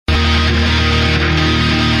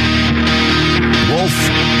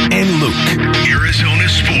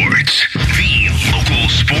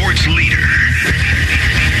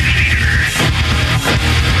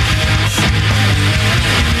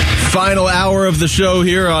hour of the show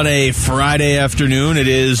here on a Friday afternoon. It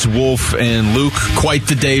is Wolf and Luke. Quite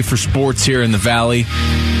the day for sports here in the Valley.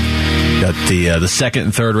 Got the second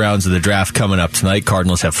and third rounds of the draft coming up tonight.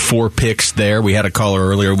 Cardinals have 4 picks there. We had a caller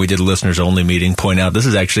earlier. We did a listeners-only meeting point out this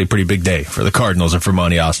is actually a pretty big day for the Cardinals and for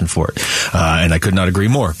Monty Austinfort. And I could not agree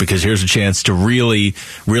more, because here's a chance to really,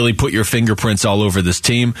 really put your fingerprints all over this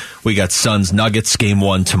team. We got Suns-Nuggets game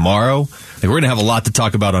 1 tomorrow. We're going to have a lot to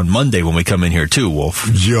talk about on Monday when we come in here, too, Wolf.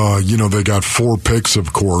 Yeah, they got 4 picks,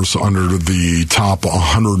 of course, under the top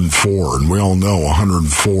 104. And we all know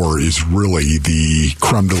 104 is really the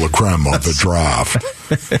creme de la creme of the draft.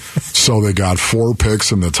 So they got 4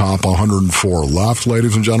 picks in the top 104 left,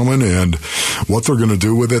 ladies and gentlemen. And what they're going to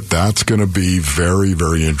do with it, that's going to be very,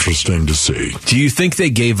 very interesting to see. Do you think they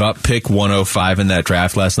gave up pick 105 in that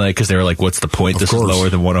draft last night? Because they were like, what's the point? This is lower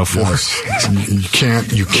than 104.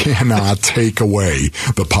 Yes. You cannot take away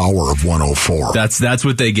the power of 104. That's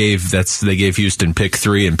what they gave. They gave Houston pick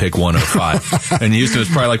 3 and pick 105. And Houston was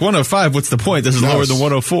probably like, 105, what's the point? This is lower than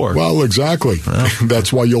 104. Well, exactly. Well.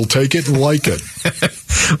 That's why you'll take it and like it.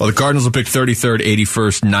 Well, the Cardinals will pick 33rd,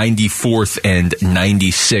 81st, 94th, and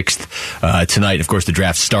 96th tonight. Of course, the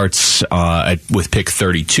draft starts with pick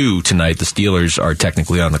 32 tonight. The Steelers are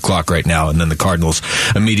technically on the clock right now, and then the Cardinals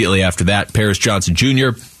immediately after that. Paris Johnson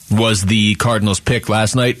Jr. was the Cardinals' pick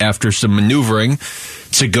last night after some maneuvering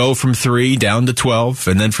to go from 3 down to 12,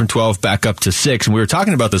 and then from 12 back up to 6. And we were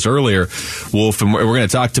talking about this earlier, Wolf, and we're going to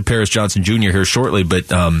talk to Paris Johnson Jr. here shortly, but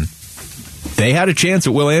they had a chance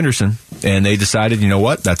at Will Anderson, and they decided, you know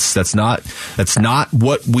what, that's not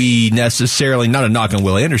what we necessarily, not a knock on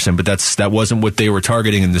Will Anderson, but that wasn't what they were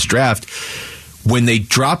targeting in this draft. When they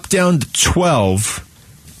dropped down to 12,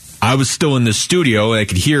 I was still in the studio, and I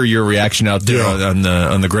could hear your reaction out there on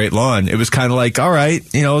the Great Lawn. It was kind of like, all right,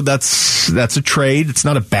 that's a trade. It's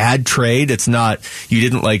not a bad trade. It's not, you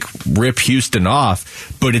didn't like rip Houston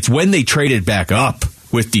off, but it's when they traded back up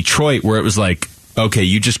with Detroit where it was like, okay,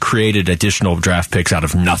 you just created additional draft picks out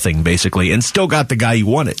of nothing, basically, and still got the guy you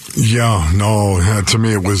wanted. Yeah, no, to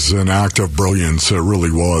me it was an act of brilliance. It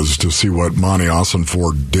really was, to see what Monty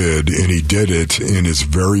Austinfort did, and he did it in his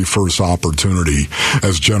very first opportunity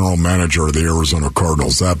as general manager of the Arizona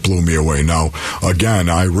Cardinals. That blew me away. Now, again,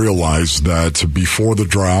 I realized that before the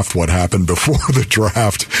draft, what happened before the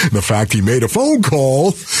draft, the fact he made a phone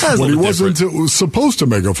call when he wasn't supposed to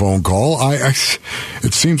make a phone call,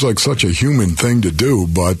 it seems like such a human thing to do,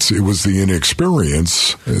 but it was the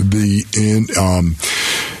inexperience.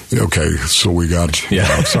 Okay, so we got.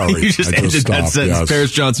 Sorry, you just ended that sentence. Yes.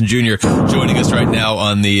 Paris Johnson Jr. joining us right now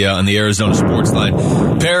on the Arizona Sports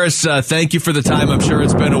Line. Paris, thank you for the time. I'm sure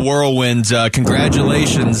it's been a whirlwind.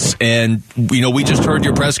 Congratulations, and we just heard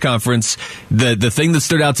your press conference. The thing that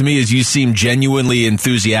stood out to me is you seem genuinely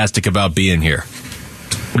enthusiastic about being here.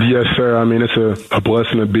 Yes, sir. I mean, it's a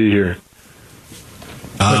blessing to be here.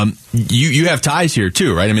 You have ties here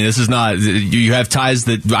too, right? I mean, this is not, you have ties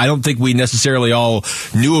that I don't think we necessarily all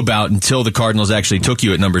knew about until the Cardinals actually took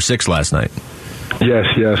you at number 6 last night. Yes.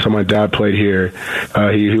 So my dad played here.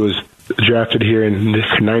 He was drafted here in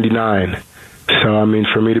 99. So, I mean,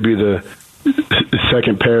 for me to be the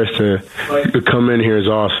second Paris to come in here is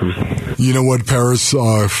awesome. You know what, Paris?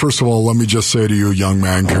 First of all, let me just say to you, young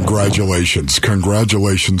man, congratulations.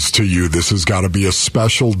 Congratulations to you. This has got to be a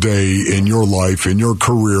special day in your life, in your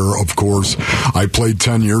career, of course. I played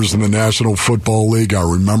 10 years in the National Football League. I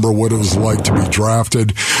remember what it was like to be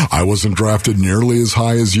drafted. I wasn't drafted nearly as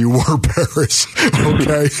high as you were, Paris.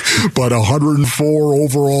 Okay? But 104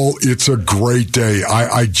 overall, it's a great day.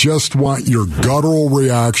 I just want your guttural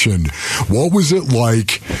reaction. What was it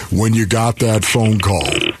like when you got that phone call?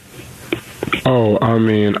 Oh, I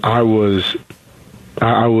mean, I was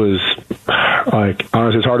like,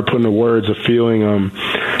 honestly, it's hard to put into words a feeling.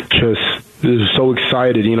 Just so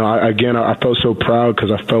excited. I felt so proud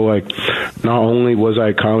because I felt like not only was I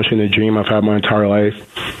accomplishing the dream I've had my entire life,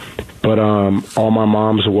 but all my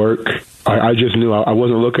mom's work. I just knew I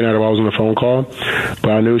wasn't looking at her while I was on the phone call,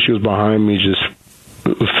 but I knew she was behind me, just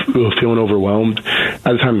feeling overwhelmed at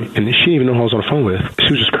the time, and she didn't even know who I was on the phone with.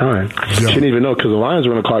 She was just crying. Yeah. She didn't even know because the Lions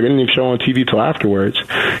were on the clock. It didn't even show on TV till afterwards.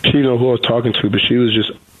 She didn't know who I was talking to, but she was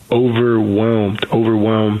just overwhelmed.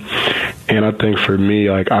 And I think for me,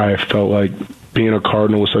 like, I felt like being a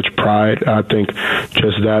Cardinal with such pride. I think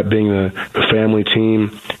just that being the family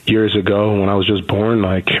team years ago when I was just born,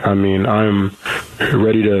 I'm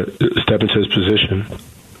ready to step into this position.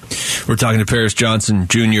 We're talking to Paris Johnson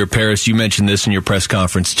Jr. Paris, you mentioned this in your press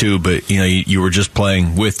conference too, but you were just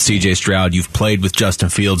playing with C.J. Stroud. You've played with Justin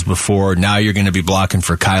Fields before. Now you're going to be blocking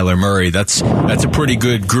for Kyler Murray. That's a pretty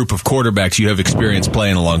good group of quarterbacks you have experience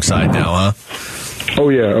playing alongside now, huh? Oh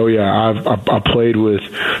yeah. I played with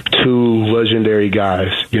two legendary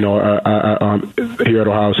guys, here at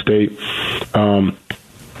Ohio State.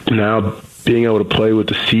 Now being able to play with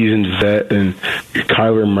the seasoned vet and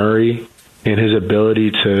Kyler Murray and his ability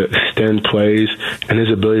to extend plays and his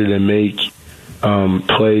ability to make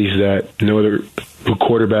plays that no other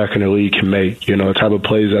quarterback in the league can make. The type of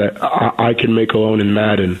plays that I can make alone in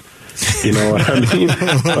Madden. You know what I mean?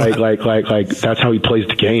 like that's how he plays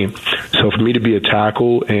the game. So for me to be a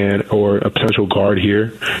tackle or a potential guard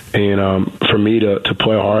here, and for me to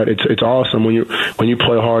play hard, it's awesome. When you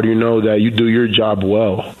play hard, you know that you do your job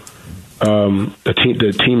well.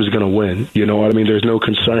 The team is going to win. You know what I mean? There's no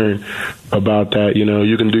concern about that.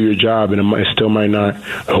 You can do your job, and it still might not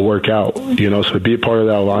work out. So to be a part of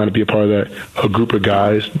that line, to be a part of a group of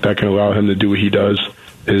guys that can allow him to do what he does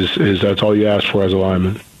is that's all you ask for as a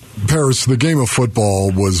lineman. Paris, the game of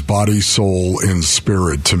football was body, soul, and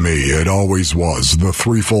spirit to me. It always was. The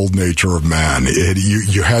threefold nature of man.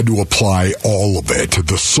 You had to apply all of it,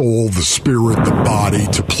 the soul, the spirit, the body,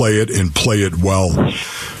 to play it and play it well.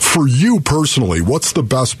 For you personally, what's the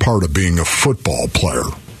best part of being a football player?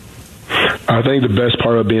 I think the best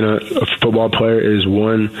part of being a football player is,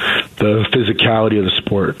 one, the physicality of the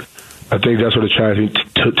sport. I think that's what attracts me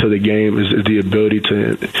to the game is the ability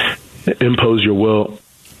to impose your will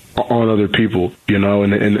on other people,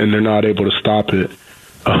 and they're not able to stop it,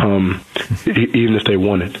 even if they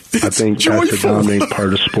want it. I think joyful. That's the dominating part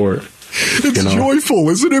of the sport. It's joyful,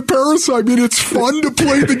 isn't it, Paris? I mean, it's fun to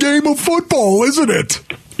play the game of football, isn't it?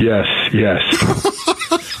 Yes.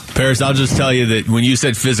 Paris, I'll just tell you that when you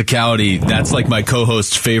said physicality, that's like my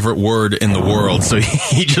co-host's favorite word in the world. So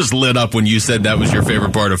he just lit up when you said that was your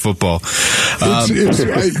favorite part of football.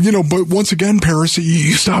 But once again, Paris,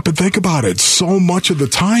 you stop and think about it. So much of the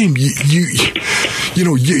time,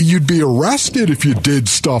 you'd be arrested if you did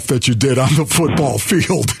stuff that you did on the football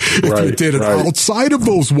field. If you did it outside of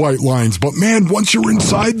those white lines. But man, once you're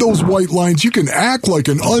inside those white lines, you can act like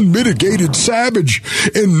an unmitigated savage,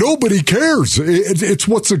 and nobody cares. It's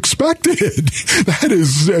what's expected. That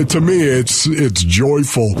is, to me, it's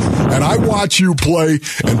joyful. And I watch you play,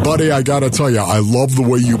 and buddy, I got to tell you, I love the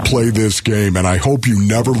way you play this game, and I hope you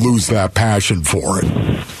never lose that passion for it.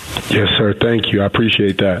 Yes, sir. Thank you. I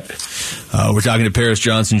appreciate that. We're talking to Paris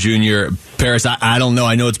Johnson Jr. Paris, I don't know.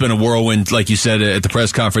 I know it's been a whirlwind, like you said at the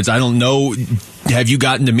press conference. I don't know. Have you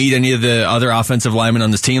gotten to meet any of the other offensive linemen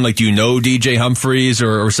on this team? Like, do you know DJ Humphries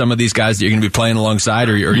or some of these guys that you're going to be playing alongside?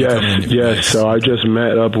 Yes. So I just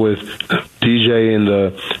met up with DJ in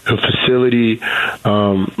the facility,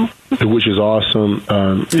 which is awesome.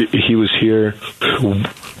 He was here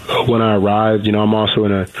when I arrived. I'm also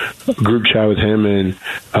in a group chat with him and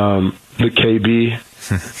the KB.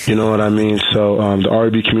 You know what I mean? So the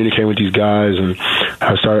RB communicating with these guys, and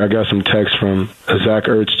I got some texts from Zach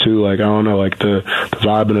Ertz too. Like, I don't know, like the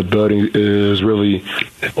vibe in the building is really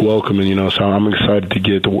welcoming. So I'm excited to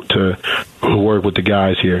get to work with the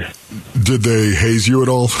guys here. Did they haze you at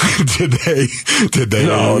all? Did they?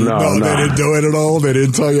 No, they didn't do it at all. They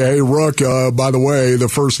didn't tell you, hey, Rook, by the way, the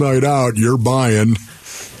first night out, you're buying.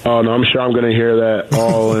 Oh no, I'm sure I'm going to hear that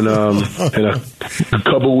all in a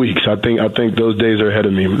couple weeks. I think those days are ahead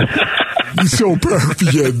of me. So,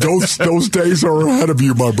 yeah, those days are ahead of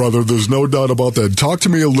you, my brother. There's no doubt about that. Talk to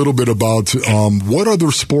me a little bit about what other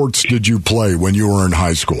sports did you play when you were in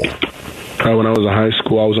high school? When I was in high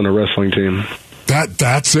school, I was on a wrestling team.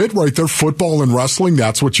 That's it right there. Football and wrestling.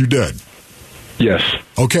 That's what you did. Yes.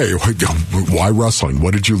 Okay. Why wrestling?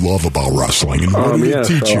 What did you love about wrestling? And what did it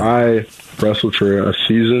teach you? I wrestled for a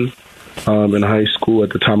season in high school. At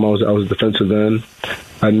the time, I was a defensive end.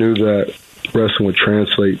 I knew that wrestling would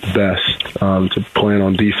translate best to playing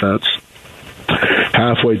on defense.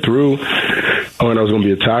 Halfway through, I was going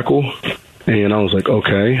to be a tackle, and I was like,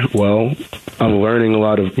 okay, well, I'm learning a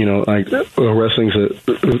lot of, wrestling's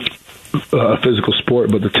a physical sport,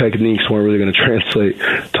 but the techniques weren't really going to translate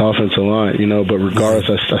to offensive line, But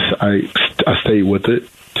regardless, I stayed with it,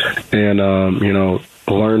 and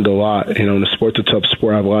learned a lot. The sport's a tough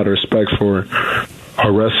sport. I have a lot of respect for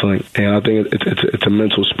our wrestling, and I think it's a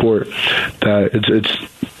mental sport. That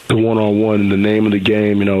it's the one-on-one. The name of the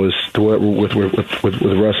game, is with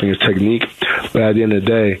wrestling is technique. But at the end of the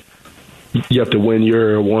day, you have to win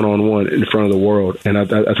your one-on-one in front of the world, and I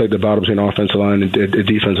think the battle between offensive line and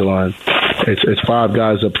defensive line. It's five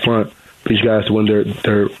guys up front. Each guy has to win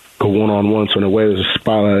their one-on-one. So in a way, there's a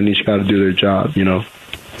spotlight, and each got to do their job.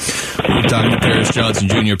 We're talking to Paris Johnson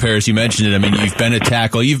Jr. Paris, you mentioned it. I mean, you've been a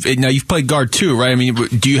tackle. You've played guard too, right? I mean,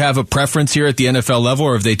 do you have a preference here at the NFL level,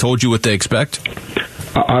 or have they told you what they expect?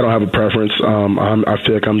 I don't have a preference. I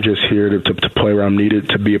feel like I'm just here to play where I'm needed,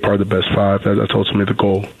 to be a part of the best five. That's ultimately the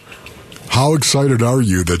goal. How excited are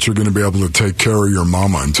you that you're going to be able to take care of your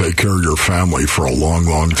mama and take care of your family for a long,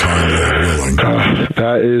 long time, Lord willing?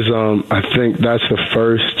 That is, I think that's the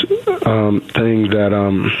first thing that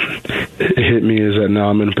hit me, is that now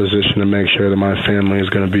I'm in a position to make sure that my family is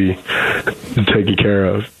going to be taken care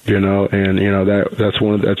of, and that's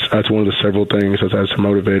one of the several things that's a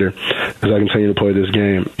motivator as I continue to play this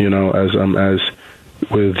game, as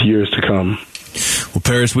with years to come. Well,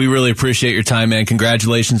 Paris, we really appreciate your time, man.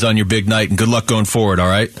 Congratulations on your big night, and good luck going forward, all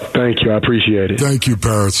right? Thank you. I appreciate it. Thank you,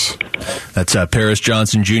 Paris. That's Paris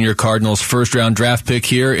Johnson Jr., Cardinals' first-round draft pick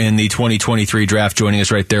here in the 2023 draft, joining us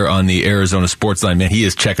right there on the Arizona Sports Line. Man, he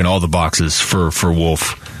is checking all the boxes for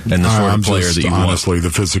Wolf and the sort of player that you want. Honestly, the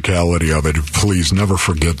physicality of it, please never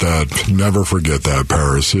forget that. Never forget that,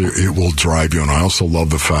 Paris. It will drive you. And I also love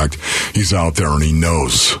the fact he's out there and he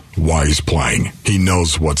knows why he's playing. He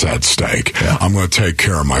knows what's at stake. Yeah. I'm going to take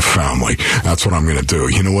care of my family. That's what I'm going to do.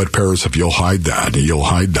 You know what, Paris? If you'll hide that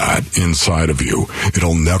inside of you,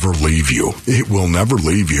 it'll never leave you. It will never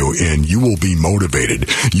leave you, and you will be motivated.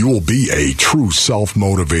 You will be a true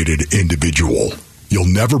self-motivated individual. You'll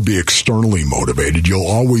never be externally motivated. You'll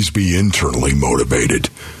always be internally motivated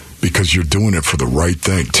because you're doing it for the right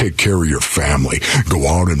thing. Take care of your family. Go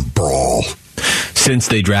out and brawl. Since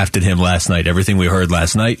they drafted him last night, everything we heard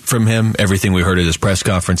last night from him, everything we heard at his press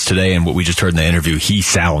conference today, and what we just heard in the interview, he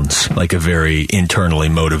sounds like a very internally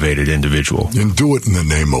motivated individual. And do it in the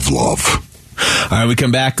name of love. All right, we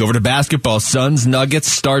come back over to basketball. Suns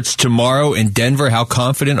Nuggets starts tomorrow in Denver. How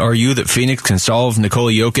confident are you that Phoenix can solve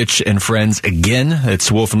Nikola Jokic and friends again?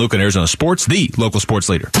 It's Wolf and Luke on Arizona Sports, the local sports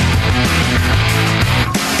leader.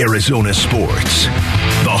 Arizona Sports,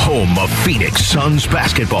 the home of Phoenix Suns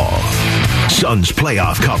basketball. Suns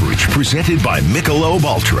playoff coverage presented by Michelob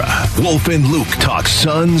Ultra. Wolf and Luke talk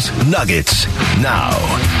Suns Nuggets now.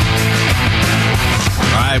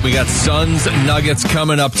 All right, we got Suns Nuggets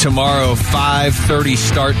coming up tomorrow, 5:30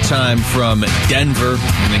 start time from Denver,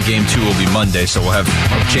 and then Game 2 will be Monday, so we'll have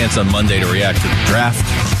a chance on Monday to react to the draft,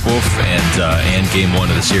 Wolf, and Game 1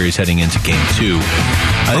 of the series heading into Game 2.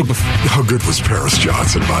 How good was Paris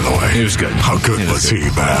Johnson, by the way? He was good. How good was he,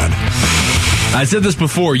 man? I said this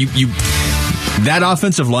before. You that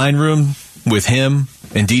offensive line room with him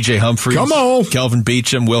and DJ Humphries, come on, Kelvin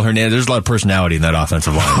Beachum, Will Hernandez. There's a lot of personality in that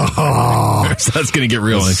offensive line. So that's going to get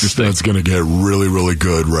real interesting. That's going to get really, really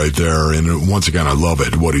good right there. And once again, I love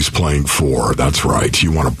it, what he's playing for. That's right.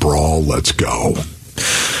 You want to brawl? Let's go.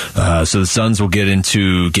 So the Suns will get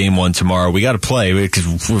into Game 1 tomorrow. We got to play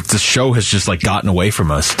because the show has just gotten away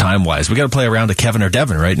from us time-wise. We got to play around to Kevin or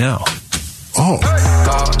Devin right now. Oh. All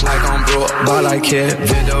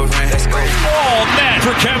net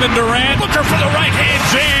for Kevin Durant. Looking for the right-hand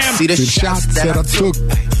jam. See the shots that I took.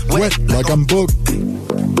 Wet like I'm booked.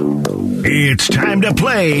 It's time to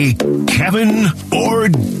play Kevin or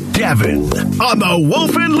Devin on the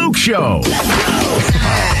Wolf and Luke Show.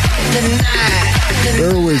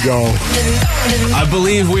 There we go. I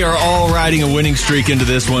believe we are all riding a winning streak into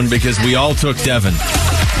this one because we all took Devin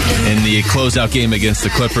in the closeout game against the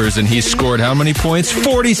Clippers, and he scored how many points?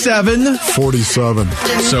 47. 47.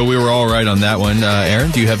 So we were all right on that one.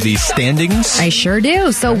 Aaron, do you have the standings? I sure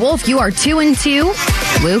do. So, Wolf, you are 2-2.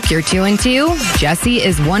 Luke, you're 2-2. Jesse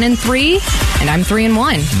is 1-3, and I'm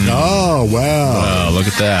 3-1. Oh, wow. Oh, look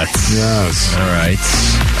at that. Yes. All right.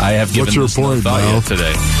 I have given this no thought yet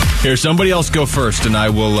today. Here, somebody else go first, and I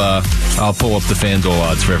will. I'll pull up the FanDuel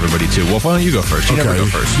odds for everybody too. Wolf, why don't you go first? You never go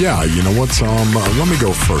first. Yeah, you know what? Let me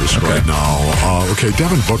go first right now.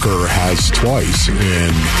 Devin Booker has twice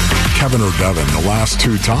in Kevin or Devin. The last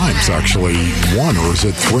two times, actually, one, or is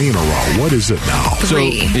it 3 in a row? What is it now? 3. So,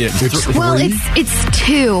 yeah, it's 3? Well, it's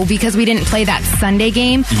 2 because we didn't play that Sunday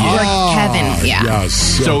game. Kevin, yeah. Yes.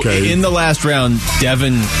 So in the last round,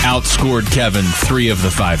 Devin outscored Kevin 3 of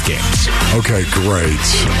the 5 games. Okay, great.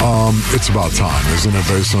 It's about time, isn't it,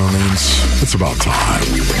 based on earnings? It's about time.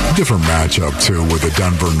 Different matchup, too, with the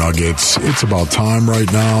Denver Nuggets. It's about time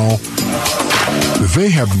right now. They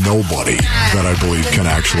have nobody that I believe can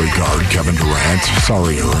actually guard Kevin Durant.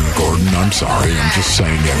 Sorry, Aaron Gordon. I'm sorry. I'm just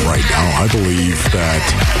saying it right now. I believe that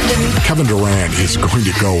Kevin Durant is going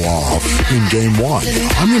to go off in Game 1.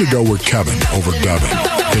 I'm going to go with Kevin over Devin.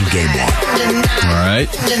 in Game 1. All right.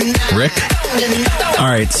 Rick? All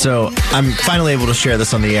right, so I'm finally able to share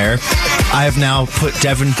this on the air. I have now put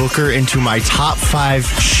Devin Booker into my top 5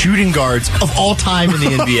 shooting guards of all time in the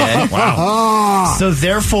NBA. Wow. So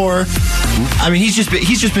therefore, I mean, he's just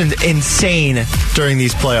been insane during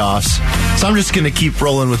these playoffs. So I'm just going to keep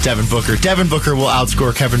rolling with Devin Booker. Devin Booker will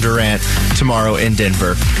outscore Kevin Durant tomorrow in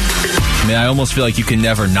Denver. I mean, I almost feel like you can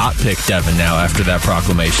never not pick Devin now after that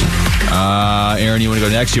proclamation. Aaron, you want to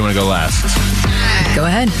go next? Or you want to go last? Go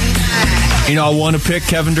ahead. You know, I want to pick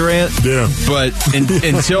Kevin Durant, but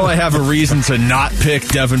until I have a reason to not pick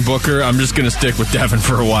Devin Booker, I'm just going to stick with Devin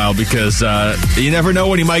for a while because you never know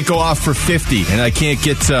when he might go off for 50, and I can't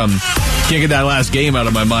get that last game out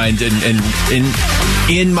of my mind, and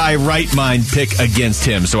in my right mind pick against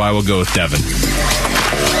him, so I will go with Devin.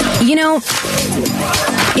 You know,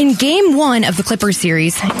 in Game 1 of the Clippers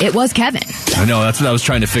series, it was Kevin. I know, that's what I was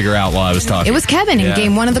trying to figure out while I was talking. It was Kevin in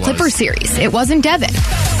Game 1 of the Clippers series. It wasn't Devin.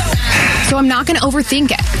 So I'm not going to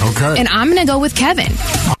overthink it. Okay. And I'm going to go with Kevin.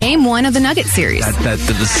 Game 1 of the Nuggets series.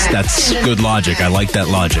 That's good logic. I like that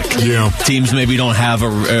logic. Yeah. Teams maybe don't have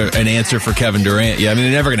an answer for Kevin Durant. Yeah, I mean,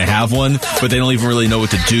 they're never going to have one, but they don't even really know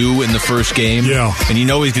what to do in the first game. Yeah. And you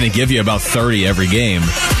know he's going to give you about 30 every game.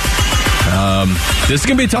 This is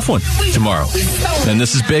going to be a tough one tomorrow. And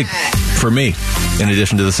this is big for me, in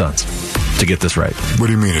addition to the Suns, to get this right. What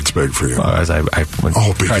do you mean it's big for you? As I went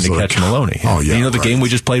trying to catch Maloney. Oh, yeah. You know the game we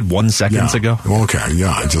just played 1 second ago? Okay,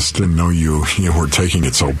 yeah. I just didn't know you were taking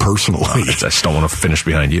it so personally. I just don't want to finish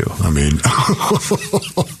behind you. I mean,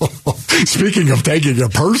 speaking of taking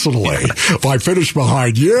it personally, if I finish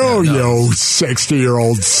behind you, you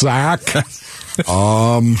 60-year-old sack. I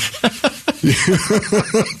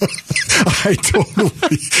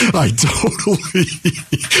totally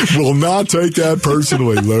will not take that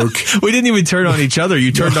personally, Luke. We didn't even turn on each other.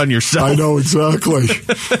 You turned on yourself. I know, exactly.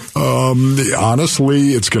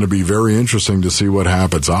 Honestly, it's going to be very interesting to see what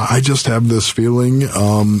happens. I just have this feeling,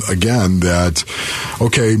 again, that,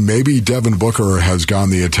 okay, maybe Devin Booker has gotten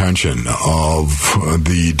the attention of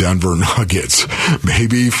the Denver Nuggets.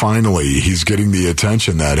 Maybe finally he's getting the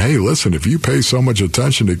attention that, hey, listen, if you pay so much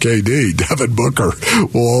attention to KD, Devin Booker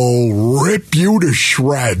will rip you to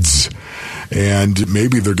shreds. And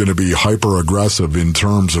maybe they're going to be hyper-aggressive in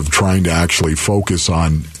terms of trying to actually focus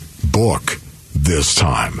on Book this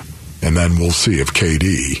time. And then we'll see if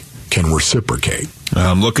KD can reciprocate.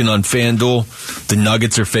 I'm looking on FanDuel. The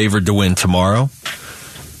Nuggets are favored to win tomorrow,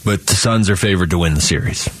 but the Suns are favored to win the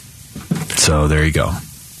series. So there you go.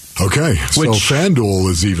 Okay, so FanDuel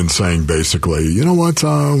is even saying basically, you know what,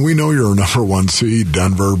 we know you're a number 1 seed,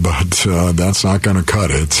 Denver, but that's not going to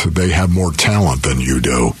cut it. They have more talent than you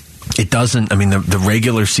do. It doesn't, I mean, the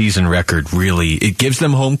regular season record really, it gives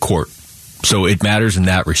them home court, so it matters in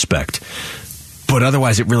that respect. But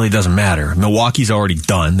otherwise, it really doesn't matter. Milwaukee's already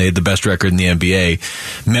done. They had the best record in the NBA.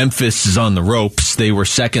 Memphis is on the ropes. They were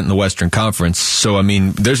second in the Western Conference. So, I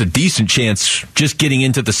mean, there's a decent chance just getting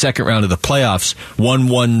into the second round of the playoffs,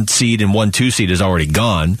 1 seed and 1 2 seed is already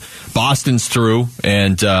gone. Boston's through,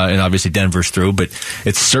 and obviously Denver's through, but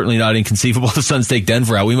it's certainly not inconceivable the Suns take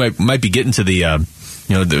Denver out. We might be getting to the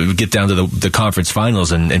get down to the conference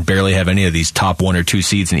finals and barely have any of these top 1 or 2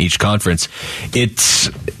 seeds in each conference. It's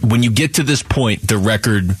when you get to this point, the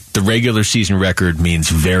regular season record means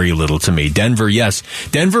very little to me. Denver, yes.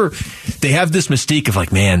 Denver, they have this mystique of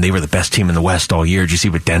like, man, they were the best team in the West all year. Did you see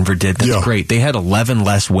what Denver did? That's great. They had 11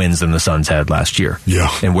 less wins than the Suns had last year.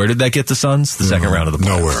 Yeah. And where did that get the Suns? The second round of the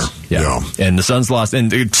playoffs. Nowhere. Yeah. And the Suns lost,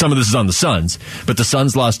 and some of this is on the Suns, but the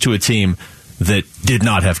Suns lost to a team that did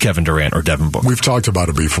not have Kevin Durant or Devin Booker. We've talked about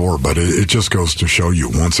it before, but it just goes to show you,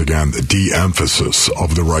 once again, the de-emphasis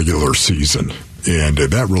of the regular season. And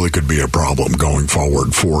that really could be a problem going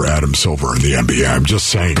forward for Adam Silver in the NBA. I'm just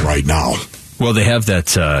saying right now. Well, they have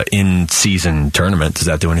that in-season tournament. Does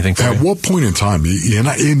that do anything for you? At what point in time?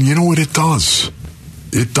 And you know what? It does.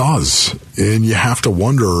 It does. And you have to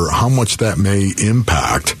wonder how much that may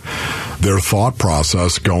impact their thought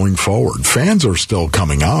process going forward. Fans are still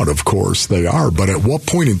coming out, of course they are, but at what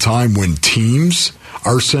point in time when teams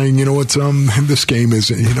are saying, you know what, this game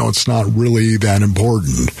is, it's not really that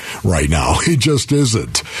important right now. It just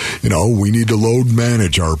isn't. We need to load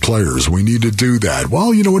manage our players. We need to do that.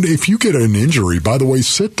 Well, you know what, if you get an injury, by the way,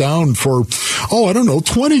 sit down for,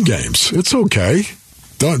 20 games. It's okay.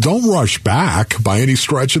 Don't rush back by any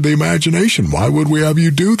stretch of the imagination. Why would we have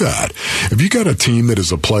you do that? If you got a team that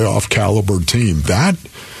is a playoff caliber team, that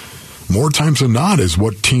more times than not is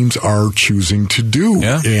what teams are choosing to do.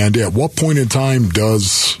 Yeah. And at what point in time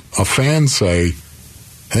does a fan say,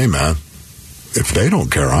 hey man, if they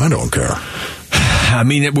don't care, I don't care? I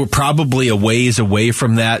mean, we're probably a ways away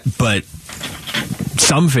from that, but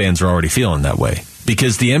some fans are already feeling that way.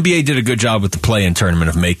 Because the NBA did a good job with the play-in tournament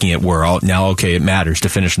of making it where it matters to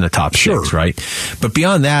finish in the top six, right? But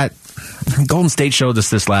beyond that, Golden State showed us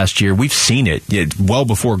this last year. We've seen it well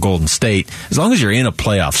before Golden State. As long as you're in a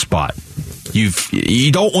playoff spot,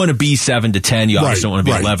 you don't want to be 7 to 10. You obviously don't want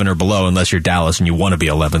to be 11 or below unless you're Dallas and you want to be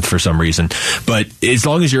 11th for some reason. But as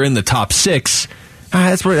long as you're in the top six,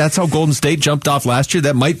 that's how Golden State jumped off last year.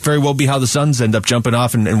 That might very well be how the Suns end up jumping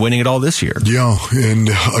off and winning it all this year. Yeah, and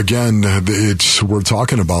again, we're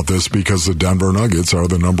talking about this because the Denver Nuggets are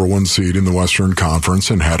the number 1 seed in the Western Conference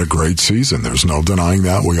and had a great season. There's no denying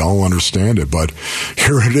that. We all understand it. But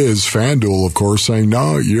here it is, FanDuel, of course, saying,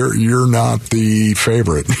 no, you're not the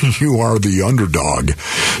favorite. You are the underdog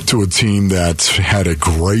to a team that had a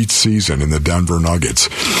great season in the Denver Nuggets.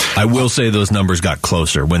 I will say those numbers got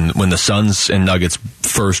closer. When the Suns and Nuggets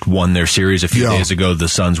first won their series a few days ago, the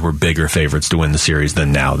Suns were bigger favorites to win the series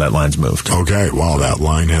than now. That line's moved. Okay, wow, that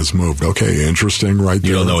line has moved. Okay, interesting right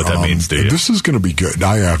there. You don't know what that means, do you? This is going to be good.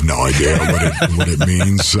 I have no idea what it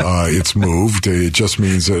means. It's moved. It just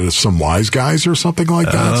means some wise guys or something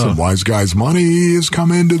like that. Some wise guys' money has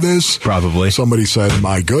come into this. Probably. Somebody said,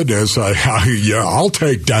 my goodness, I'll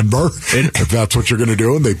take Denver if that's what you're going to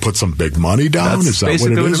do. And they put some big money down. Is that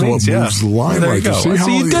what it is? What moves the line right there? See how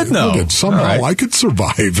you did know. Somehow I could survive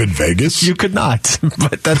in Vegas. You could not,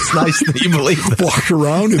 but that's nice that you believe that. Walk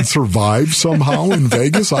around and survive somehow in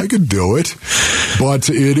Vegas. I could do it. But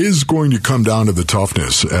it is going to come down to the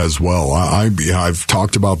toughness as well. I've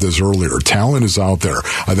talked about this earlier. Talent is out there.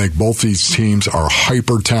 I think both these teams are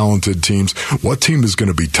hyper-talented teams. What team is going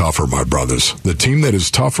to be tougher, my brothers? The team that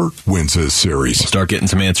is tougher wins this series. We'll start getting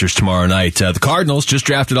some answers tomorrow night. The Cardinals just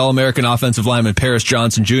drafted All-American offensive lineman Paris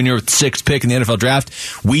Johnson Jr. with the 6th pick in the NFL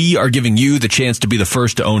draft. We are giving you the chance to be the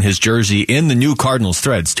first to own his jersey in the new Cardinals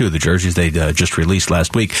threads, too. The jerseys they just released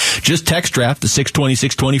last week. Just text draft to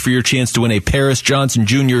 620-620 for your chance to win a Paris Johnson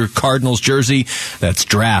Jr. Cardinals jersey. That's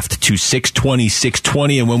draft to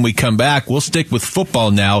 620-620. And when we come back, we'll stick with football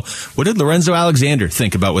now. What did Lorenzo Alexander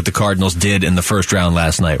think about what the Cardinals did in the first round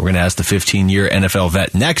last night? We're going to ask the 15-year NFL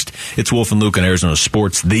vet next. It's Wolf and Luke on Arizona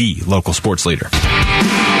Sports, the local sports leader.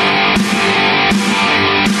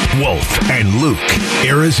 Wolf and Luke,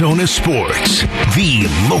 Arizona Sports, the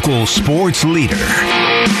local sports leader.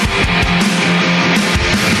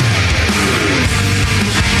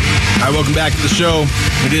 All right, welcome back to the show.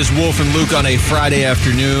 It is Wolf and Luke on a Friday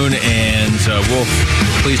afternoon, and Wolf,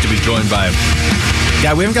 pleased to be joined by a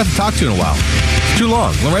guy we haven't got to talk to in a while. It's too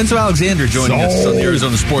long. Lorenzo Alexander joining us on the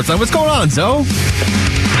Arizona Sports Line. What's going on, Zo?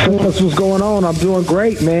 What's going on? I'm doing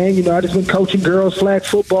great, man. I just been coaching girls flag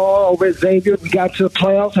football over at Xavier. We got to the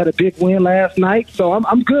playoffs, had a big win last night, so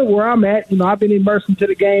I'm good where I'm at. I've been immersed into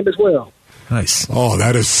the game as well. Nice. Oh,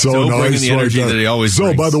 that is so nice. Bringing the energy that he always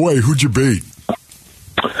brings. By the way, who'd you beat?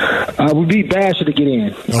 We beat Basher to get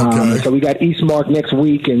in. Okay. So we got Eastmark next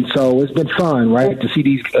week, and so it's been fun, right, to see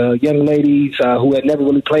these young ladies who had never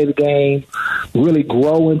really played the game really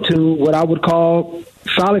grow into what I would call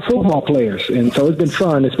solid football players. And so it's been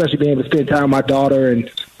fun, especially being able to spend time with my daughter and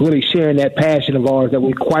really sharing that passion of ours that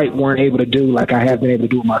we quite weren't able to do like I have been able to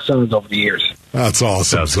do with my sons over the years. That's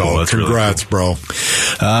awesome. That's cool. That's Congrats, really cool.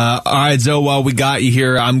 bro. All right, Zoe, while we got you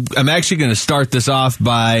here, I'm actually going to start this off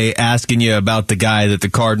by asking you about the guy that the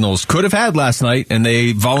Cardinals could have had last night, and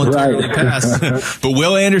they voluntarily passed. But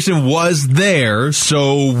Will Anderson was there,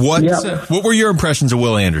 so what were your impressions of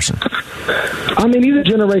Will Anderson? I mean, he's a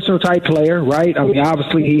generational type player, right? I mean,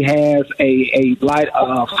 obviously he has a lot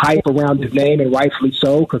of hype around his name, and rightfully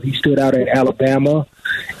so, because he stood out at Alabama.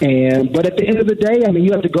 But at the end of the day, I mean,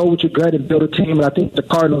 you have to go with your gut and build a team, and I think the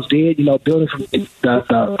Cardinals did, building from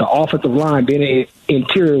the offensive line, being an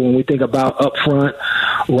interior when we think about up front,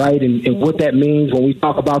 right, and what that means when we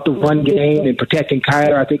talk about the run game and protecting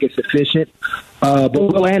Kyler, I think it's sufficient. But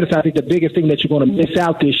Will Anderson, I think the biggest thing that you're going to miss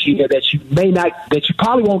out this year that you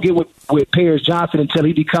probably won't get with Paris Johnson until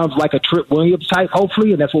he becomes like a Trip Williams type,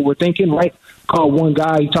 hopefully, and that's what we're thinking, right? Call one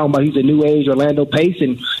guy, he's talking about he's a new age Orlando Pace,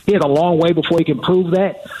 and he has a long way before he can prove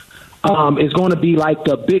that. It's going to be like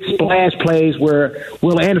the big splash plays where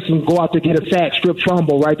Will Anderson go out to get a sack, strip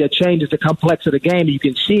fumble, right? That changes the complex of the game. You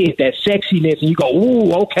can see it, that sexiness, and you go,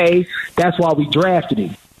 ooh, okay, that's why we drafted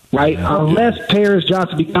him. Right? Unless Paris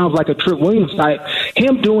Johnson becomes like a Trip Williams type,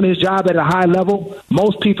 him doing his job at a high level,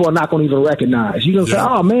 most people are not going to even recognize. You're going to say,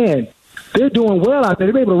 oh, man, they're doing well out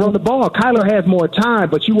there. They're able to run the ball. Kyler has more time,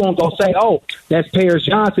 but you won't go say, oh, that's Paris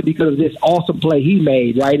Johnson because of this awesome play he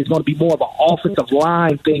made, right? It's going to be more of an offensive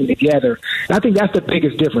line thing together. And I think that's the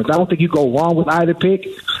biggest difference. I don't think you go wrong with either pick.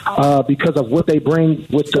 because of what they bring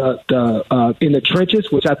with the in the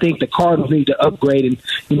trenches, which I think the Cardinals need to upgrade.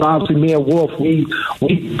 And obviously, me and Wolf, we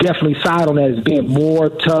definitely side on that as being more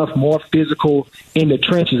tough, more physical in the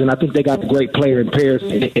trenches, and I think they got a great player in Paris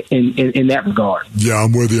in that regard. Yeah,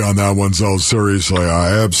 I'm with you on that one, Zoe. Seriously,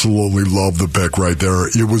 I absolutely love the pick right there.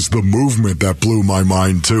 It was the movement that blew my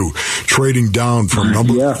mind, too. Trading down from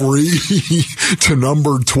number 3 to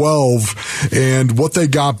number 12, and what they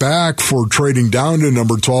got back for trading down to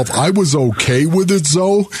number 12, I was okay with it,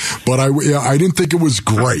 Zoe, but I didn't think it was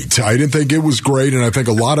great. I didn't think it was great, and I think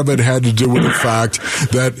a lot of it had to do with the fact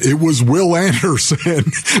that it was Will Anderson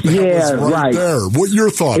that was right there. What your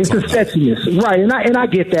thoughts? It's the sexiness, right? And I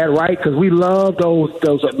get that, right? Because we love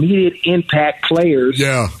those immediate impact players,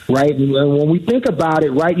 right? And when we think about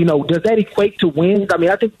it, right, does that equate to wins? I mean,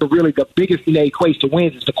 I think the biggest thing that equates to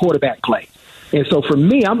wins is the quarterback play. And so for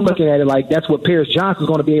me, I'm looking at it like that's what Paris Johnson's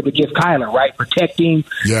going to be able to give Kyler, right? Protect him,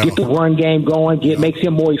 get the run game going, makes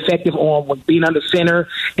him more effective on being under center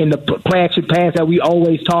in the play action pass that we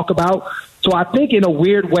always talk about. So I think in a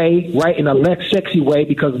weird way, right, in a less sexy way,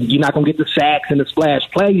 because you're not going to get the sacks and the splash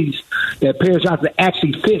plays, that Paris Johnson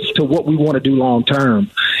actually fits to what we want to do long term.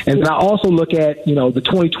 And then I also look at, the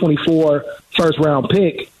 2024 first-round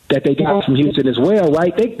pick that they got from Houston as well,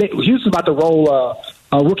 right? Houston's about to roll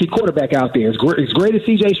a rookie quarterback out there. As great as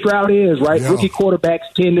C.J. Stroud is, right, rookie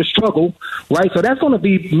quarterbacks tend to struggle, right? So that's going to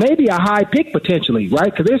be maybe a high pick potentially, right?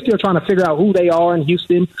 Because they're still trying to figure out who they are in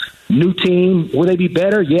Houston. New team, will they be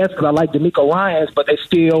better? Yes, because I like DeMeco Ryans, but they're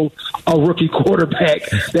still a rookie quarterback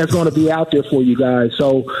that's going to be out there for you guys.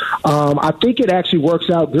 So I think it actually works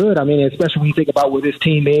out good. I mean, especially when you think about where this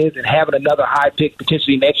team is and having another high pick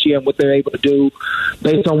potentially next year and what they're able to do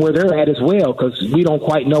based on where they're at as well, because we don't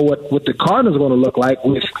quite know what the Cardinals are going to look like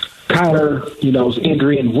with Kyler's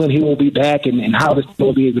injury and when he will be back and how this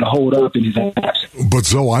will be able to hold up in his absence. But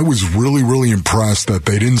Zoe, I was really, really impressed that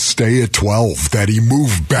they didn't stay at 12, that he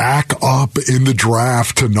moved back up in the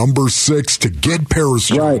draft to number 6 to get Paris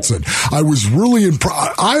Johnson. Right. I was really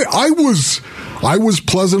impressed. I was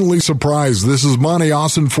pleasantly surprised. This is Monty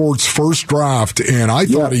Ossenfort's first draft, and I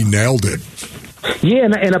thought he nailed it. Yeah,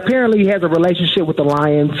 and apparently he has a relationship with the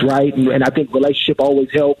Lions, right? And I think relationship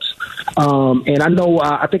always helps. And I know,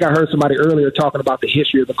 I think I heard somebody earlier talking about the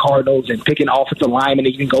history of the Cardinals and picking offensive linemen,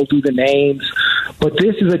 and you can go through the names. But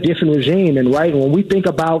this is a different regime, and right, when we think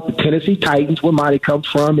about the Tennessee Titans, where Monty comes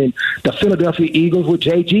from, and the Philadelphia Eagles, where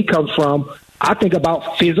JG comes from, I think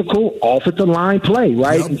about physical offensive line play,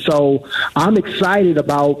 right? Yep. And so I'm excited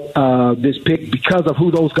about this pick because of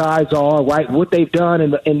who those guys are, right? What they've done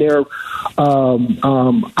in their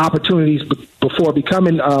opportunities before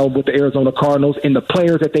becoming with the Arizona Cardinals, and the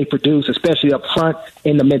players that they produce, especially up front,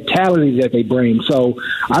 and the mentality that they bring. So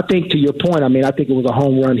I think, to your point, I think it was a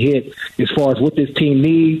home run hit as far as what this team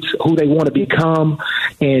needs, who they want to become,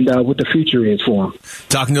 and what the future is for them.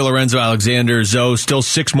 Talking to Lorenzo Alexander, Zoe, still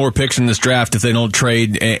 6 more picks in this draft if they don't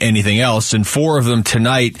trade anything else, and 4 of them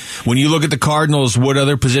tonight. When you look at the Cardinals, what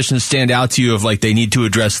other positions stand out to you of like they need to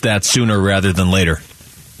address that sooner rather than later?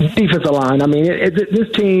 Defensive line.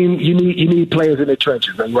 This team, you need players in the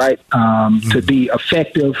trenches, right? To be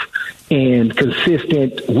effective and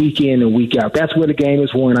consistent week in and week out. That's where the game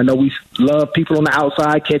is won. I know we love people on the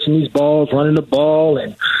outside catching these balls, running the ball,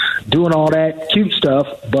 and doing all that cute stuff,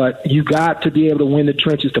 but you got to be able to win the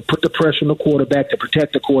trenches, to put the pressure on the quarterback, to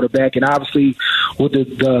protect the quarterback. And obviously with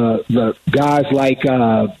the guys like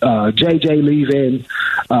JJ leaving,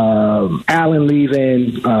 Allen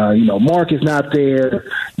leaving, Mark is not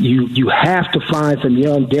there. You have to find some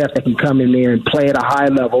young depth that can come in there and play at a high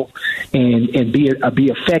level and be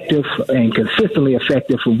effective and consistently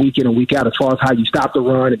effective from week in and week out as far as how you stop the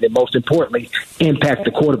run, and then most importantly, impact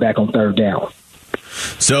the quarterback on third down.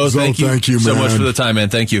 So thank you so much for the time, man.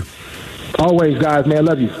 Thank you. Always, guys, man.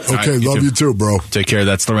 Love you. Okay, love you too, bro. Take care.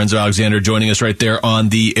 That's Lorenzo Alexander joining us right there on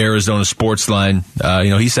the Arizona Sports Line.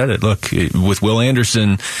 He said it. Look, with Will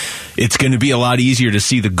Anderson, it's going to be a lot easier to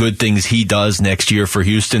see the good things he does next year for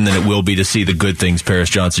Houston than it will be to see the good things Paris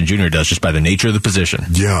Johnson Jr. does, just by the nature of the position.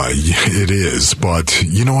 Yeah, it is. But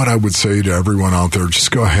you know what I would say to everyone out there?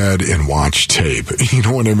 Just go ahead and watch tape. You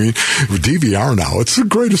know what I mean? With DVR now, it's the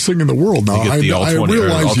greatest thing in the world. Now, I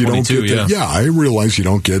realize you don't get I realize you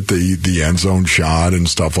don't get the end zone shot and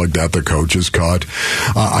stuff like that, the coaches cut.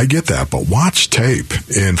 I get that, but watch tape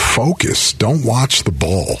and focus. Don't watch the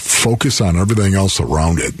ball. Focus on everything else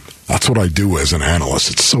around it. That's what I do as an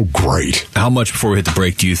analyst. It's so great. How much before we hit the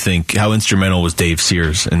break do you think, how instrumental was Dave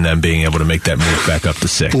Sears in them being able to make that move back up to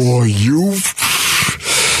 6? Boy, you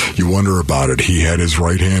wonder about it. He had his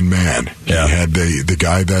right-hand man. Yeah. He had the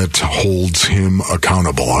guy that holds him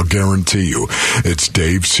accountable. I'll guarantee you, it's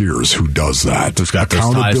Dave Sears who does that. Who's got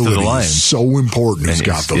those ties to the Lions. Is so important. He's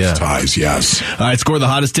got those ties, yes. All right, score the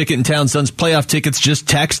hottest ticket in town. Suns playoff tickets. Just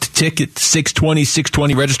text ticket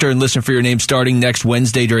 620. Register and listen for your name starting next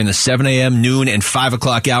Wednesday during the 7 a.m., noon, and 5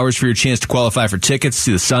 o'clock hours for your chance to qualify for tickets.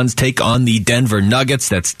 See the Suns take on the Denver Nuggets.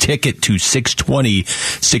 That's ticket to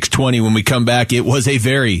 620. When we come back, it was a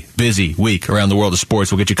very busy week around the world of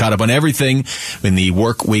sports. We'll get you caught up on everything in the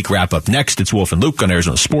work week wrap up next. It's Wolf and Luke on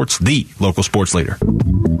Arizona Sports, the local sports leader.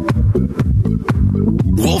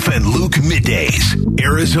 Wolf and Luke Middays,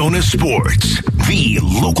 Arizona Sports, the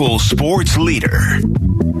local sports leader.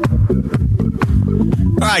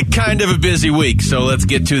 All right, kind of a busy week, so let's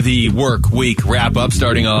get to the work week wrap-up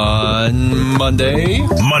starting on Monday.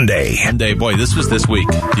 Monday. Boy, this was this week.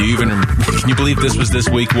 Can you believe this was this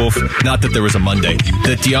week, Wolf? Not that there was a Monday.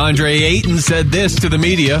 That DeAndre Ayton said this to the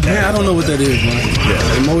media. Man, I don't know what that is, man.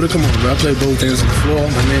 Hey, Motor, come on, bro. I play both ends of the floor.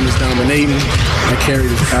 My name is Dominating.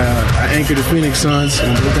 I anchor the Phoenix Suns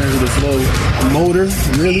on both ends of the floor. Motor,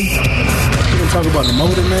 really? You gonna talk about the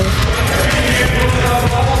motor, man?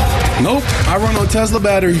 Nope, I run on Tesla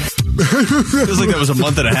battery. Feels like that was a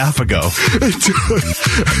month and a half ago.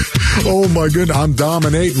 Oh my goodness, I'm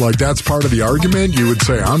dominating. Like that's part of the argument. You would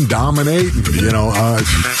say I'm dominating.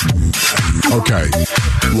 Okay.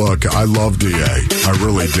 Look, I love DA. I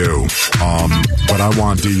really do. But I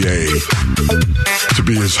want DA to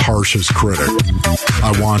be his harshest critic.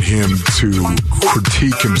 I want him to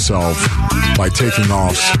critique himself by taking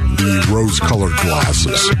off the rose-colored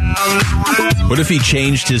glasses. What if he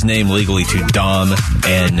changed his name legally to Dom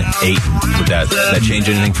N. Ayton? Would that change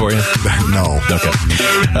anything for you? No. Okay.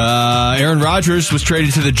 Aaron Rodgers was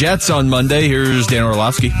traded to the Jets on Monday. Here's Dan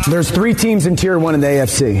Orlovsky. There's 3 teams in Tier 1 in the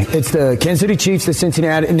AFC. It's the Kansas City Chiefs, the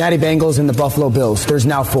Cincinnati Bengals, and the Buffalo Bills. There's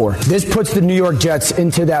now 4. This puts the New York Jets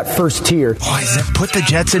into that first tier. Why does that put the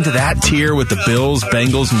Jets into that tier with the Bills,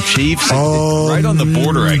 Bengals, and Chiefs? Right on the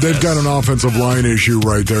border, I guess. They've got an offensive line issue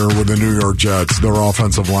right there with the New York Jets. Their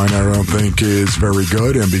offensive line, I don't think, is very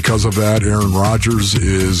good, and because of that, Aaron Rodgers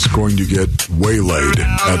is going to get waylaid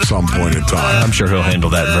at some point in time. I'm sure he'll handle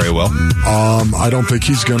that very well. I don't think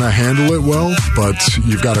he's going to handle it well, but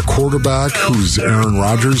you've got a quarterback who's Aaron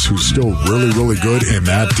Rodgers, who's still really, really good in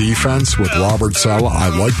that defense with Robert Saleh. I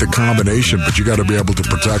like the combination, but you got to be able to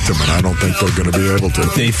protect him, and I don't think they're going to be able to.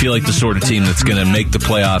 They feel like the sort of team that's going to make the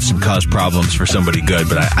playoffs and cause problems for somebody good,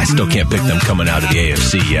 but I still can't pick them coming out of the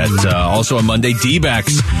AFC yet. Also on Monday,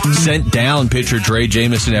 D-backs sent down pitcher Dre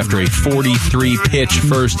Jamison after a 43-pitch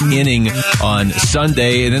first inning on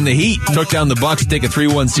Sunday, and then the Heat took down the Bucks to take a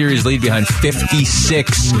 3-1 series lead behind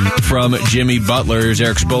 56 from Jimmy Butler. Here's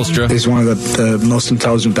Eric Spoelstra. He's one of the most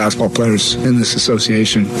intelligent basketball players in this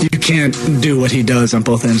association. You can't do what he does on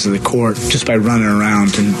both ends of the court just by running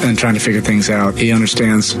around and trying to figure things out. He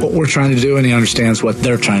understands what we're trying to do, and he understands what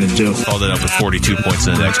they're trying to do. Followed it up with 42 points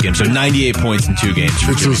in the next game, so 98 points in 2 games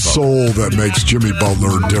for It's Jimmy a soul that makes Jimmy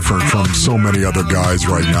Butler different from so many other guys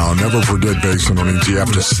right now. Never forget, based on it, you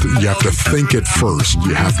have to think it first.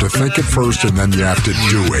 You have to think it first, and then you have to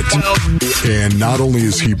do it. And not only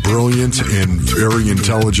is he brilliant and very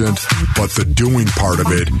intelligent, but the doing part of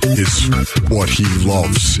it is what he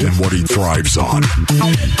loves and what he thrives on.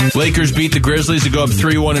 Lakers beat the Grizzlies to go up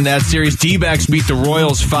 3-1 in that series. D-backs beat the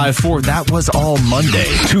Royals 5-4. That was all Monday.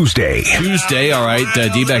 Tuesday, all right.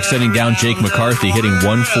 D-backs setting down Jake McCarthy, hitting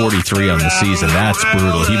 143 on the season. That's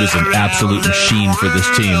brutal. He was an absolute machine for this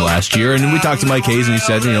team last year. And we talked to Mike Hayes, and he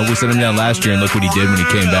said, we set him down last year, and look what he did when he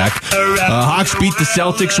came back. Hawks beat the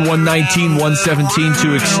Celtics 119-117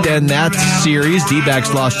 to extend that series.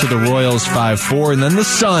 D-backs lost to the Royals 5-4. And then the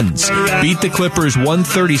Suns beat the Clippers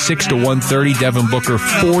 136-130. Devin Booker,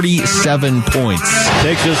 47 points.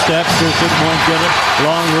 Takes a step, won't get it.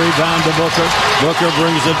 Long rebound to Booker. Booker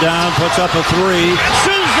brings it down, puts up a 3.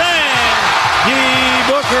 Suzanne D.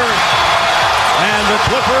 Booker. And the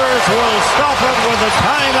Clippers will stop it with a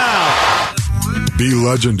timeout. Be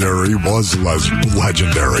legendary was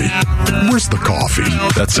legendary. Where's the coffee?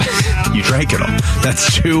 You drank it all.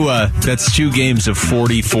 That's 2 games of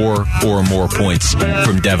 44 or more points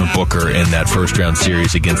from Devin Booker in that first round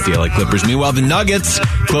series against the LA Clippers. Meanwhile, the Nuggets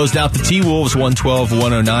closed out the T-Wolves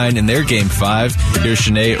 112-109 in their Game 5. Here's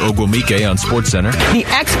Shanae Ogwumike on SportsCenter. The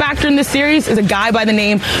X factor in this series is a guy by the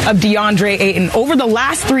name of DeAndre Ayton. Over the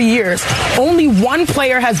last 3 years, only one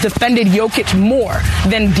player has defended Jokic more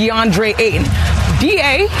than DeAndre Ayton.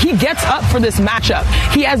 DA, he gets up for this matchup.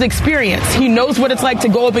 He has experience. He knows what it's like to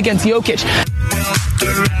go up against Jokic.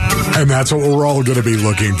 And that's what we're all going to be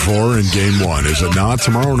looking for in Game 1, is it not,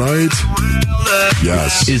 tomorrow night?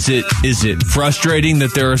 Yes. Is it frustrating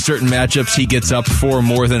that there are certain matchups he gets up for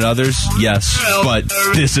more than others? Yes, but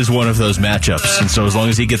this is one of those matchups, and so as long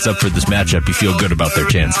as he gets up for this matchup, you feel good about their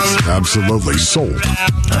chances. Absolutely. Sold.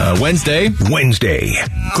 Wednesday.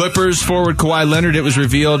 Clippers forward Kawhi Leonard, it was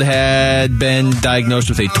revealed, had been diagnosed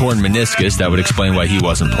with a torn meniscus. That would explain why he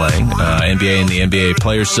wasn't playing. NBA and the NBA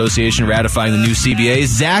Players Association ratifying the new CBA.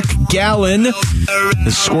 Zach Gallen, the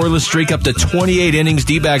scoreless streak up to 28 innings.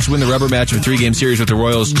 D-backs win the rubber match of a 3-game series with the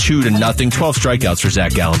Royals 2-0. 12 strikeouts for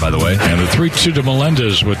Zach Gallen, by the way. And the 3-2 to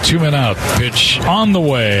Melendez with 2 men out. Pitch on the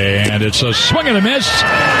way, and it's a swing and a miss.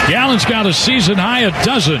 Gallen's got a season high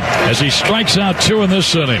 12 as he strikes out 2 in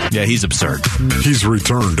this inning. Yeah, he's absurd. He's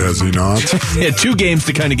returned, has he not? He had 2 games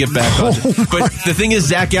to kind of get back on. But the thing is,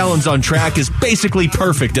 Zach Gallen's on track is basically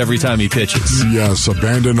perfect every time he pitches. Yes,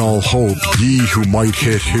 abandon all hope, ye who might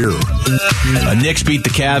hit here. Knicks beat the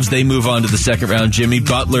Cavs. They move on to the second round. Jimmy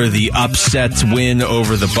Butler, the upset win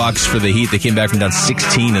over the Bucks for the Heat. They came back from down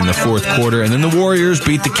 16 in the fourth quarter. And then the Warriors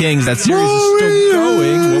beat the Kings. That series is still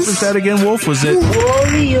going. What was that again, Wolf? Was it?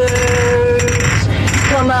 Warriors,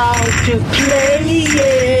 come out to play.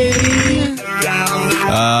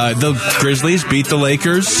 The Grizzlies beat the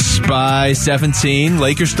Lakers by 17.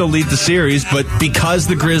 Lakers still lead the series, but because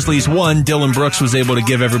the Grizzlies won, Dylan Brooks was able to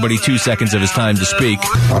give everybody 2 seconds of his time to speak.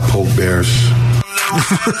 I poke bears.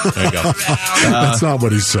 There you go. That's not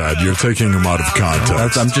what he said. You're taking him out of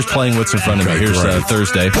context. I'm just playing what's in front of me. Here's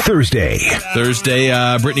Thursday. Brittany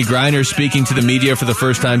Griner speaking to the media for the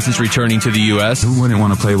first time since returning to the U.S. Who wouldn't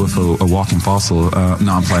want to play with a walking fossil?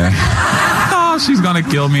 No, I'm playing. Oh, she's going to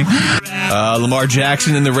kill me. Lamar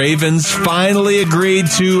Jackson and the Ravens finally agreed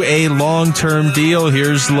to a long-term deal.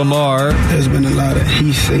 Here's Lamar. There's been a lot of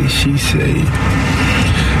he say, she say.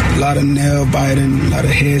 A lot of nail biting, a lot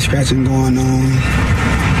of head scratching going on.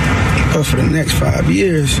 But for the next 5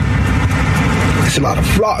 years, it's a lot of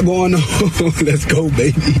flock going on. Let's go,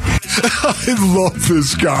 baby. I love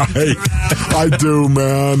this guy. I do,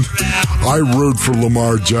 man. I root for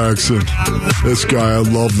Lamar Jackson. This guy, I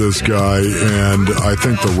love this guy, and I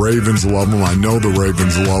think the Ravens love him. I know the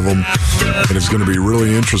Ravens love him, and it's going to be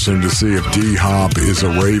really interesting to see if D-Hop is a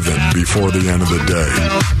Raven before the end of the day.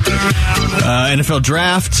 NFL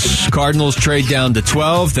Draft, Cardinals trade down to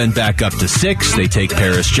 12, then back up to 6. They take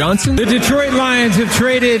Paris Johnson. The Detroit Lions have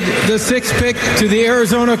traded the 6th pick to the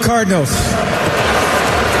Arizona Cardinals.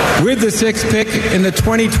 With the 6th pick in the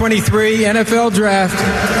 2023 NFL Draft,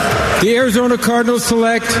 the Arizona Cardinals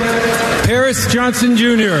select Paris Johnson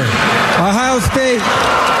Jr., Ohio State.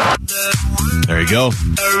 There you go.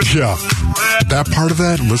 Yeah. That part of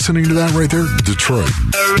that, listening to that right there, Detroit.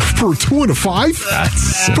 For 2 and a 5?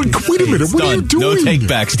 But wait a minute, what are you doing? No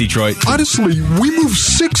take-backs, Detroit. Honestly, we moved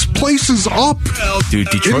 6 places up. Dude,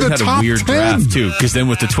 Detroit had a weird draft, too, because then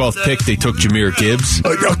with the 12th pick, they took Jahmyr Gibbs.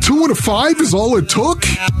 A 2 and a 5 is all it took?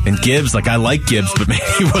 And Gibbs, I like Gibbs, but man,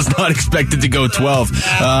 he was not expected to go 12.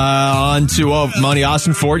 On to Monty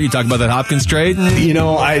Austin-Fort. You talk about that Hopkins trade?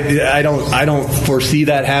 I don't foresee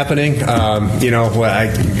that happening.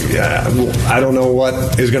 I don't know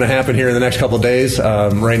what is going to happen here in the next couple of days.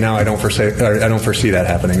 Right now, I don't foresee that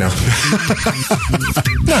happening. No.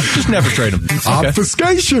 No, just never trade him. Okay.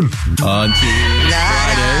 Obfuscation. On to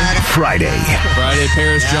Friday,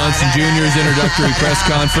 Paris Johnson Jr.'s introductory press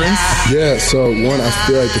conference. Yeah, so one, I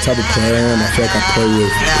feel like the type of player I am, I feel like I play with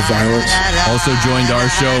violence. Also joined our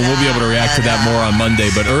show, and we'll be able to react to that more on Monday.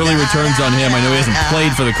 But early returns on him. I know he hasn't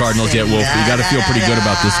played for the Cardinals yet, Wolf, but you got to feel pretty good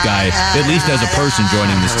about this guy, at least as a person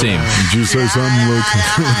joining this team. Did you say something, Luke?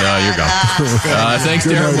 No, you're gone. Thanks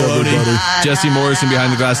to Aaron Maloney, Jesse Morrison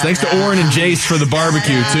behind the glass. Thanks to Oren and Jace for the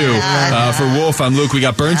barbecue, too. For Wolf, I'm Luke. We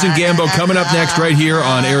got Burns and Gambo coming up next right here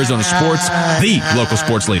on Arizona Sports, the local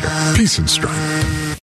sports leader. Peace and strength.